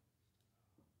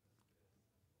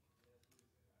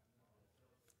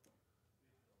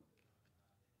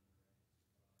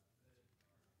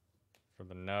 For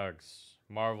the Nugs.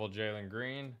 Marvel Jalen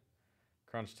Green.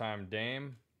 Crunch Time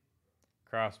Dame.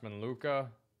 Craftsman Luka.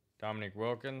 Dominique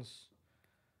Wilkins,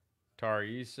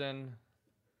 Tari Eason,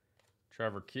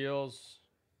 Trevor Keels,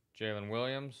 Jalen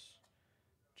Williams,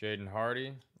 Jaden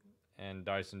Hardy, and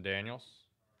Dyson Daniels.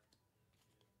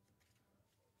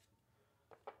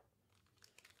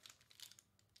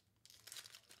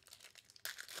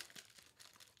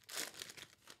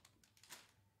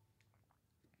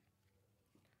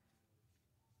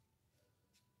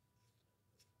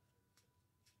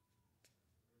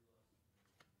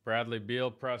 Bradley Beal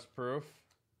press proof.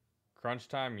 Crunch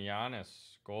Time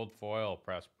Giannis gold foil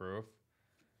press proof.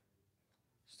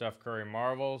 Steph Curry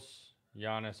Marvels,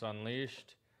 Giannis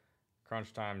Unleashed,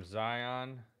 Crunch Time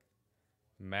Zion,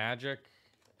 Magic,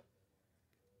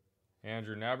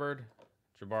 Andrew Nebbard,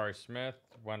 Jabari Smith,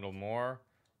 Wendell Moore,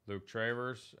 Luke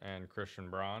Travers, and Christian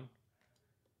Braun.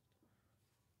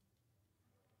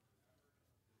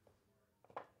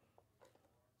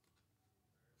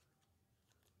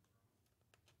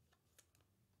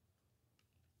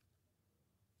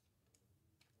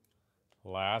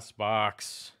 Last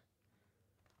box.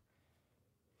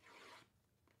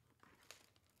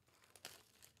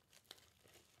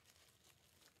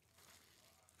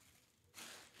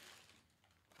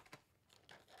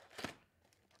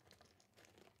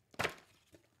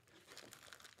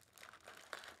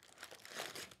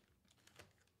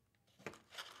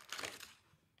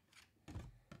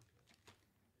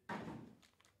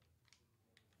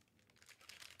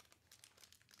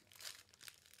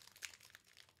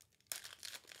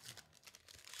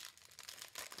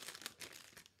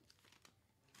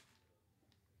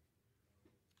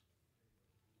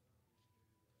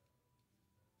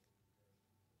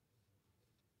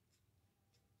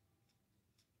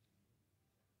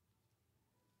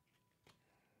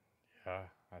 Yeah,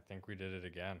 I think we did it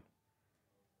again.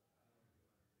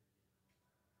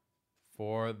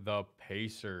 For the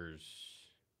Pacers.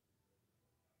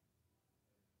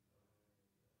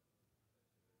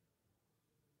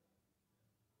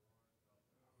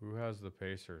 Who has the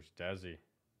Pacers? Desi.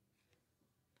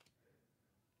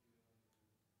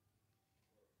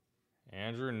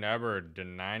 Andrew Nebbard to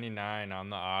 99 on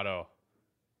the auto.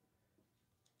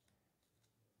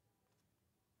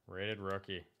 Rated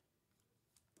rookie.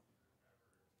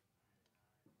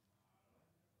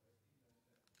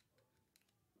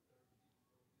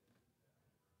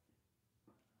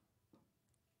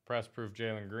 Press proof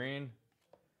Jalen Green.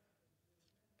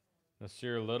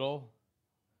 Nasir Little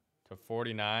to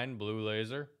 49, blue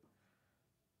laser.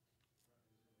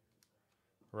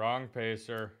 Wrong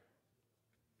Pacer,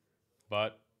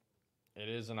 but it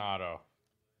is an auto.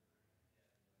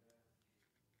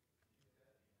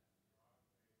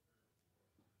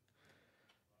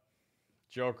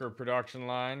 Joker production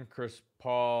line, Chris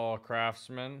Paul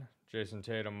Craftsman, Jason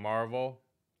Tatum Marvel,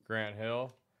 Grant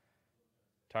Hill,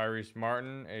 Tyrese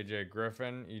Martin, AJ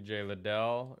Griffin, EJ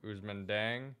Liddell, Usman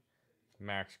Dang,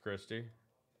 Max Christie.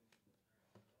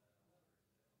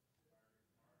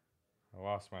 I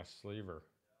lost my sleever.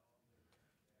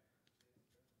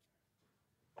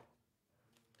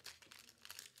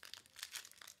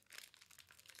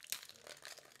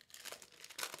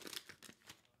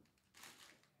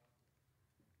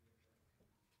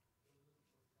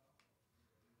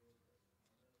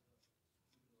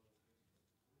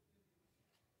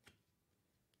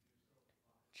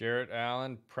 Jarrett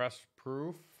Allen, press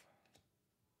proof.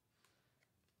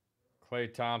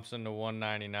 Klay Thompson to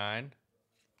 199.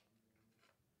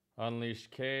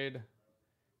 Unleashed Cade,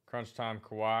 Crunch Time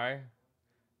Kawhi,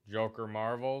 Joker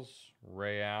Marvels,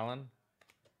 Ray Allen,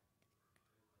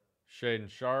 Shaden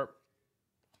Sharp,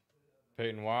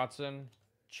 Peyton Watson,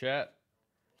 Chet,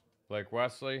 Blake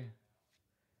Wesley,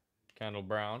 Kendall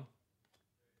Brown.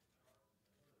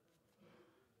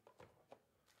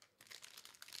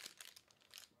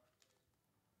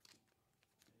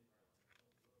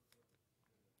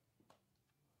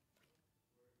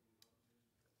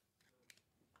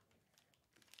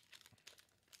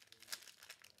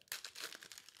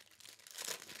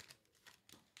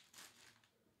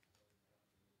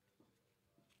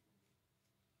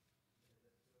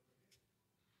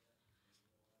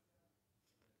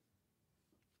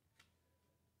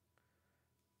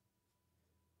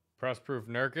 Press proof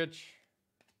Nurkic,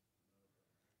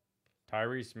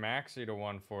 Tyrese Maxey to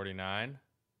 149.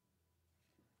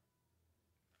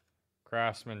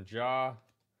 Craftsman Jaw,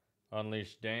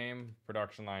 Unleashed Dame,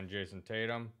 production line Jason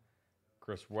Tatum,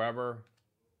 Chris Webber,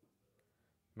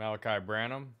 Malachi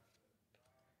Branham,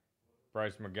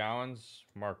 Bryce McGowens,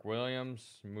 Mark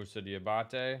Williams, Musa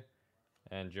Diabate,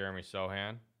 and Jeremy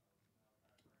Sohan.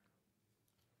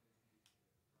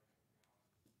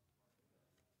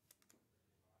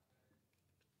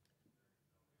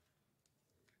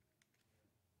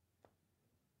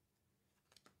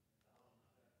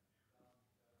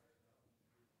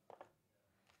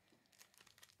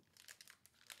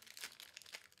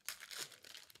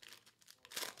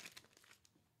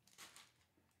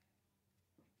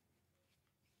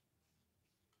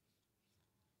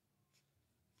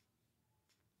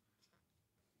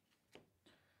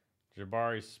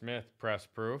 Jabari Smith, press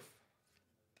proof.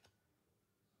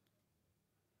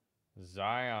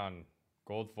 Zion,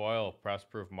 gold foil, press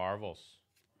proof Marvels.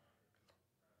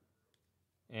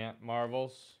 Ant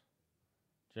Marvels.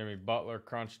 Jimmy Butler,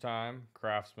 crunch time.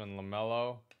 Craftsman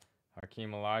LaMelo.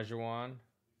 Hakeem Olajuwon.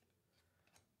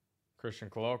 Christian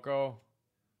Coloco.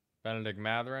 Benedict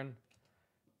Mathurin.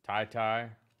 Ty,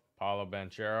 Paulo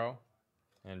Banchero,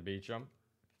 and Beecham.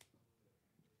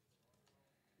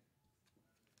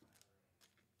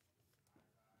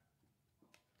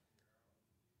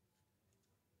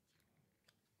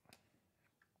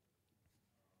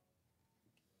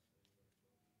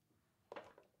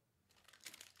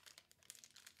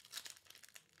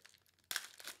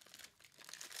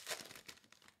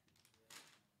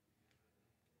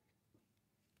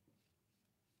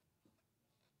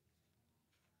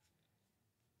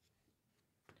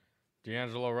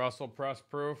 D'Angelo Russell, press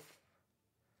proof.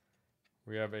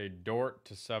 We have a Dort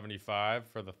to 75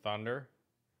 for the Thunder.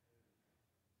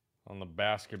 On the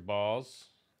basketballs,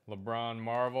 LeBron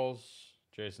Marvels,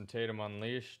 Jason Tatum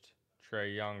Unleashed,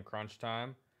 Trae Young Crunch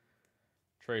Time,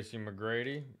 Tracy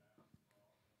McGrady,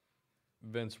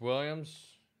 Vince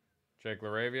Williams, Jake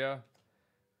LaRavia,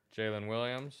 Jalen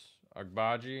Williams,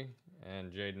 Agbaji,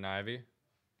 and Jaden Ivey.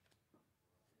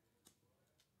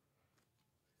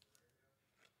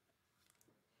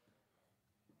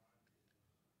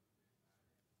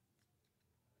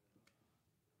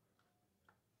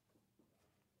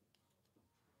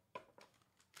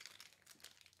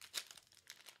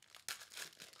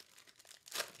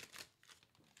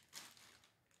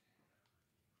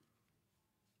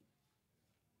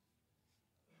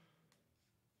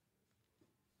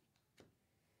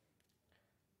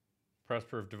 Press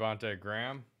proof Devontae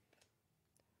Graham.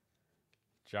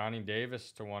 Johnny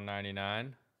Davis to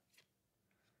 199.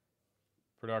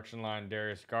 Production line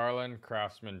Darius Garland,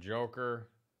 Craftsman Joker,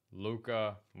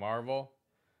 Luca Marvel,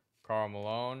 Karl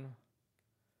Malone,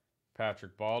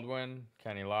 Patrick Baldwin,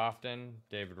 Kenny Lofton,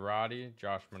 David Roddy,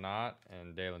 Josh Minott,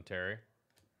 and Dalen Terry.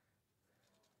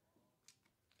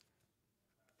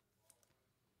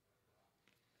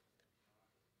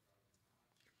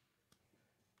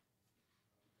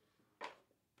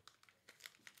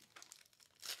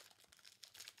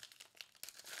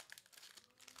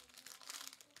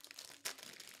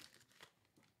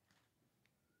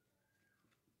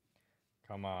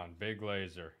 Come on, big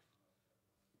laser.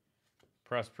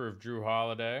 Press proof Drew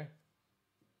Holiday.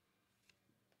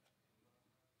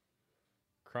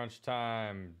 Crunch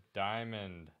time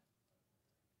Diamond.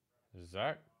 Is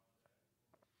that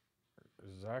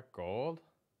gold?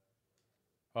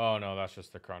 Oh no, that's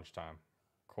just the crunch time.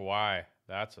 Kawhi,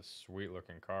 that's a sweet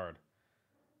looking card.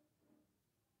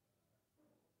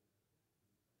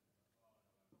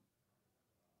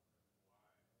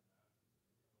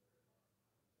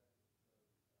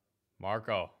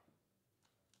 Marco.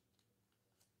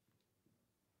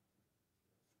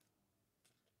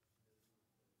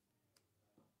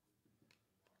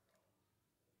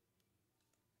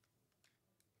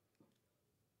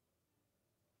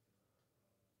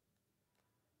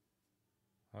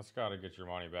 That's got to get your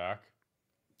money back.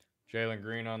 Jalen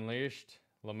Green Unleashed.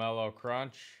 LaMelo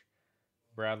Crunch.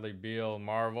 Bradley Beal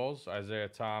Marvels. Isaiah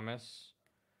Thomas.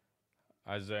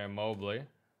 Isaiah Mobley.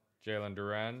 Jalen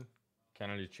Duren.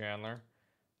 Kennedy Chandler.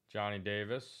 Johnny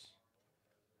Davis.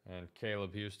 And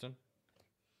Caleb Houston.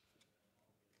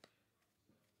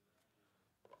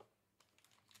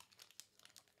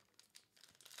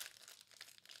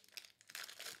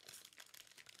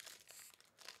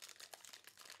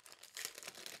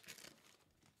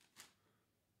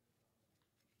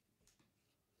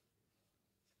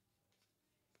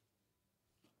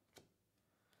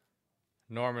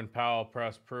 Norman Powell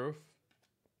press proof.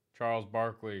 Charles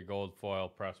Barkley gold foil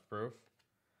press proof.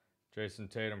 Jason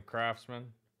Tatum Craftsman.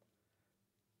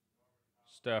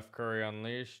 Steph Curry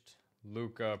Unleashed.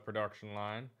 Luca production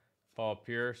line. Paul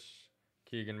Pierce.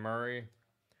 Keegan Murray.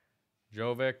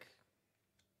 Jovic.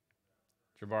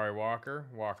 Jabari Walker.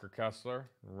 Walker Kessler.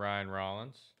 Ryan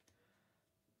Rollins.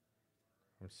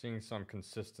 I'm seeing some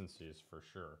consistencies for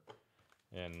sure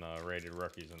in rated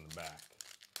rookies in the back.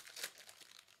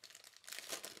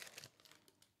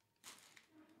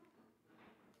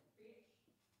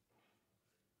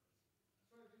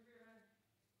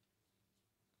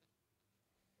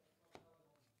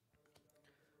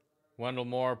 Wendell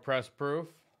Moore press proof.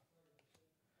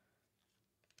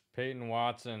 Peyton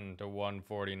Watson to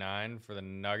 149 for the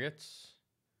Nuggets.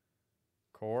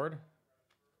 Cord.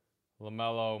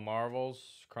 LaMelo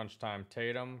Marvels. Crunch Time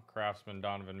Tatum. Craftsman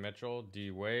Donovan Mitchell.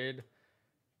 D. Wade.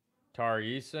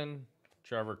 Tari Eason.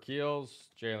 Trevor Keels.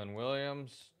 Jalen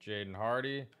Williams. Jaden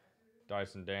Hardy.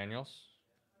 Dyson Daniels.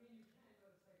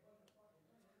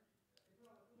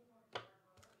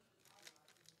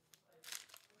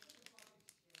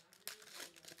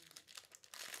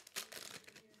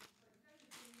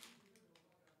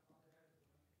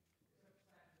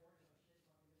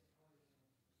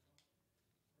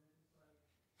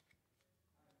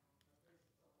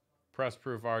 Press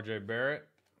proof RJ Barrett.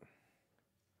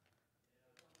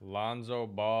 Lonzo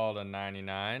Ball to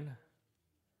 99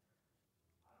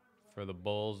 for the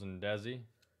Bulls and Desi.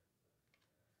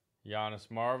 Giannis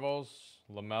Marvels,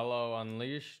 LaMelo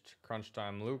Unleashed, Crunch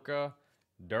Time Luka,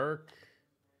 Dirk,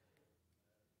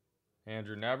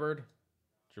 Andrew Nebbard,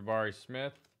 Jabari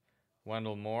Smith,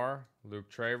 Wendell Moore, Luke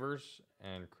Travers,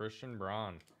 and Christian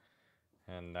Braun.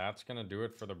 And that's going to do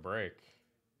it for the break.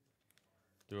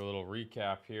 Do a little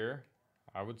recap here.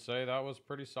 I would say that was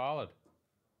pretty solid.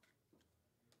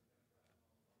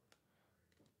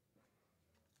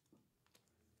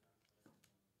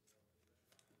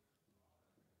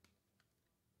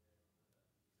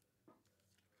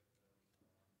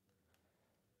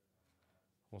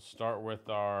 We'll start with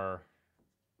our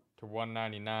to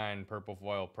 199 purple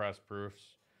foil press proofs.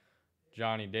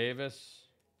 Johnny Davis,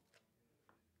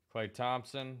 Klay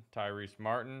Thompson, Tyrese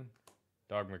Martin,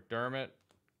 Doug McDermott,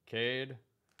 Cade,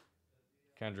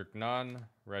 Kendrick Nunn,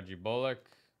 Reggie Bullock,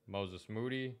 Moses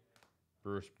Moody,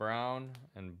 Bruce Brown,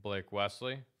 and Blake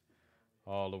Wesley,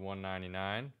 all to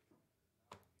 199.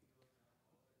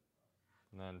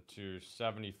 And then to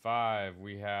 75,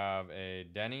 we have a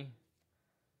Denny,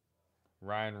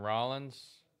 Ryan Rollins,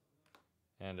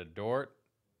 and a Dort.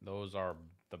 Those are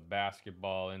the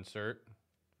basketball insert.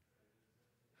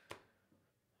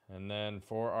 And then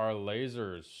for our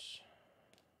lasers,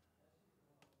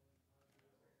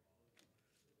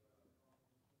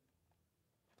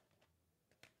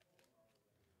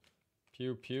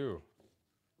 Pew Pew.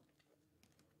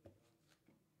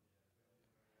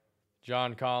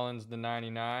 John Collins to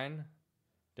 99.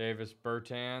 Davis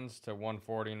Bertans to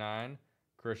 149.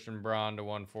 Christian Braun to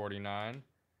 149.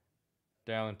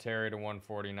 Dallin Terry to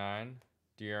 149.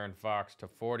 De'Aaron Fox to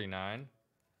 49.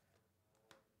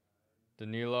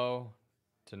 Danilo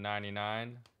to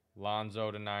 99. Lonzo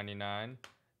to 99.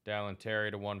 Dallin Terry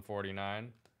to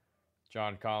 149.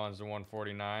 John Collins to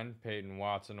 149. Peyton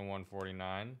Watson to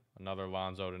 149. Another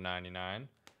Lonzo to 99.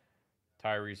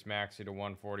 Tyrese Maxey to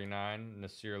 149.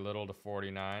 Nasir Little to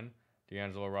 49.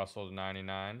 D'Angelo Russell to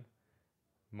 99.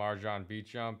 Marjon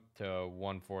Beachump to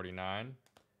 149.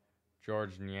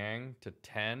 George Niang to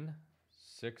 10.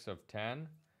 6 of 10.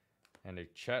 And a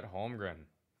Chet Holmgren,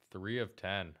 3 of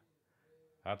 10.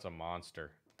 That's a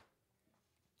monster.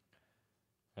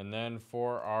 And then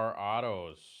for our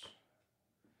autos,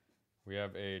 we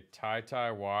have a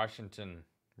Ty Washington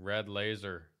red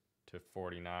laser to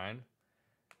 49.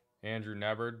 Andrew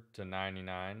Nebbard to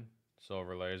 99,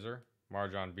 silver laser.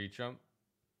 Marjon Beachump,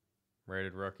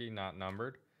 rated rookie, not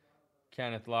numbered.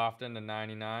 Kenneth Lofton to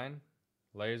 99,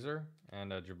 laser.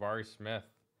 And a Jabari Smith,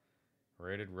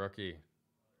 rated rookie,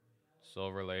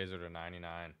 silver laser to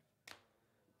 99.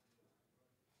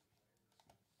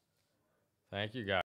 Thank you, guys.